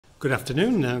Good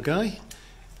afternoon now, Guy.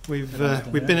 We've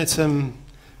been at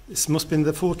this must have been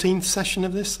the 14th session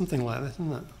of this, something like that,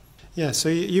 isn't it? Yeah, so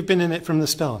you've been in it from the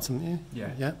start, haven't you?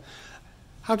 Yeah. Yeah.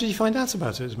 How did you find out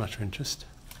about it as a matter of interest?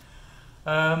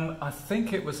 I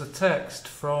think it was a text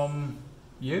from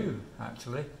you,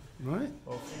 actually. Right.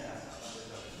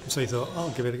 So you thought, I'll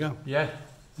give it a go. Yeah,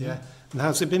 yeah. And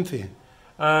how's it been for you?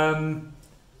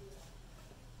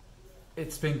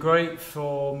 It's been great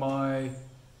for my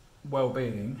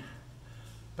well-being,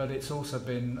 but it's also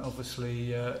been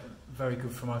obviously very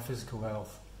good for my physical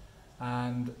health.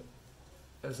 And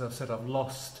as I've said, I've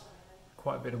lost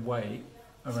quite a bit of weight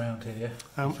around here,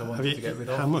 which I wanted to get rid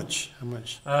of. How much? How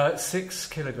much? 6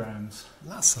 kilograms.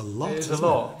 That's a lot. It is a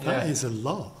lot. Yeah. That yeah. is a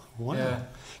lot. Wow. Yeah.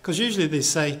 Because usually they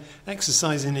say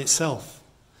exercise in itself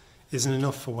isn't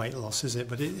enough for weight loss, is it?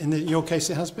 But in your case,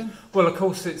 it has been? Well, of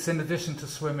course, it's in addition to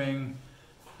swimming,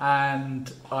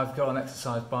 and I've got an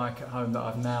exercise bike at home that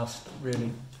I've now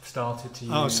really started to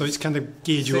use. Oh, so it's kind of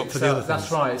geared you up for the other things.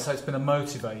 That's right. So it's been a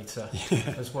motivator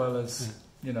as well as,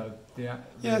 you know, the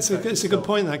it's a good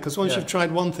point, that, because once you've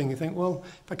tried one thing, you think, well,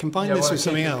 if I combine this with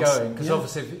something else. Because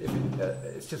obviously if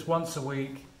it's just once a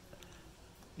week,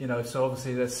 you know, so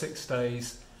obviously there's 6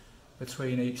 days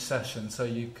between each session, so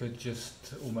you could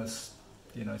just almost,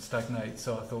 you know, stagnate.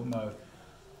 So I thought, no,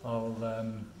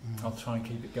 I'll try and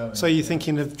keep it going. So you're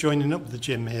thinking of joining up with the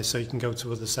gym here so you can go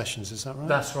to other sessions, is that right?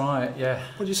 That's right, yeah.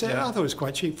 What did you say? Yeah. I thought it was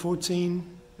quite cheap,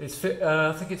 14... It's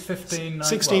I think it's 16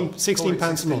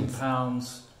 pounds a month.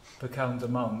 £16 per calendar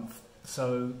month.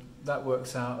 So that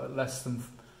works out at less than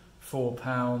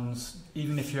 £4,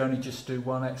 even if you only just do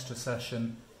one extra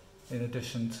session in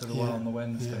addition to the one on the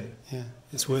Wednesday. Yeah,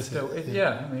 it's worth it.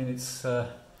 Yeah, I mean, it's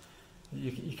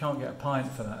you can't get a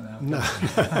pint for that now. No.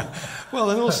 Well,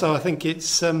 and also I think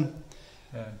it's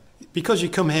because you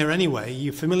come here anyway,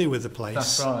 you're familiar with the place.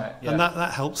 That's right. Yeah. And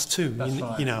that helps too. That's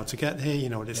right. You know how to get here, you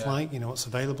know what it's like, you know what's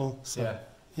available. So,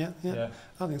 yeah. I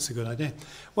think it's a good idea.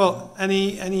 Well,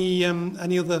 any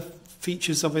other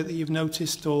features of it that you've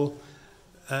noticed, or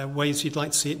ways you'd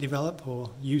like to see it develop, or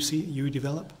you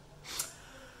develop?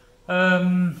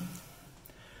 Well,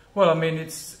 I mean,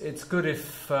 it's good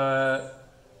if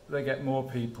they get more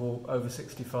people over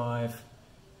 65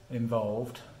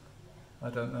 involved. I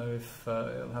don't know if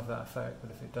it'll have that effect, but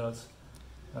if it does,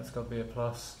 that's got to be a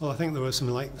plus. Well, I think there were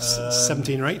something like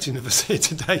 17 or 18 of us here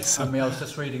today. So. I mean, I was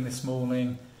just reading this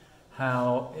morning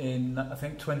how in, I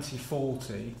think,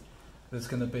 2040, there's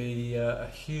going to be a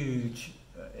huge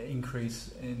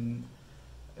increase in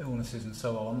illnesses and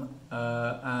so on,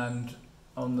 and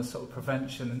on the sort of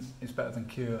prevention is better than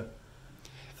cure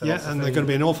philosophy. Yeah, and there are going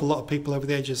to be an awful lot of people over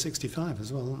the age of 65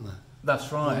 as well, aren't there?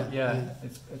 That's right, yeah.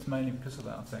 It's mainly because of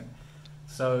that, I think.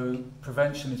 So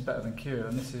prevention is better than cure,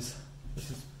 and this is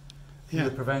the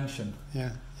prevention.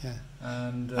 Yeah.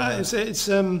 And it's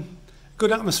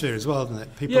good atmosphere as well, isn't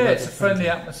it? People it's a friendly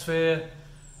atmosphere.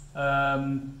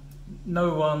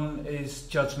 No one is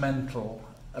judgmental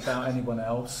about anyone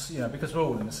else, you know, because we're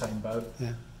all in the same boat.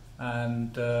 Yeah.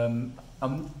 And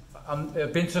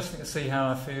it'd be interesting to see how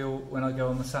I feel when I go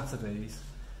on the Saturdays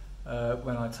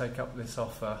when I take up this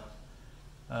offer.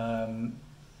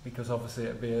 Because obviously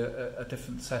it'd be a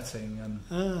different setting, and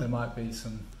there might be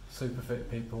some super fit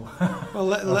people. Well,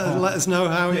 let us know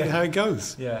how it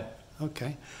goes. Yeah.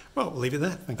 Okay. Well, we'll leave it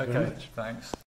there. Thank you very much. Thanks.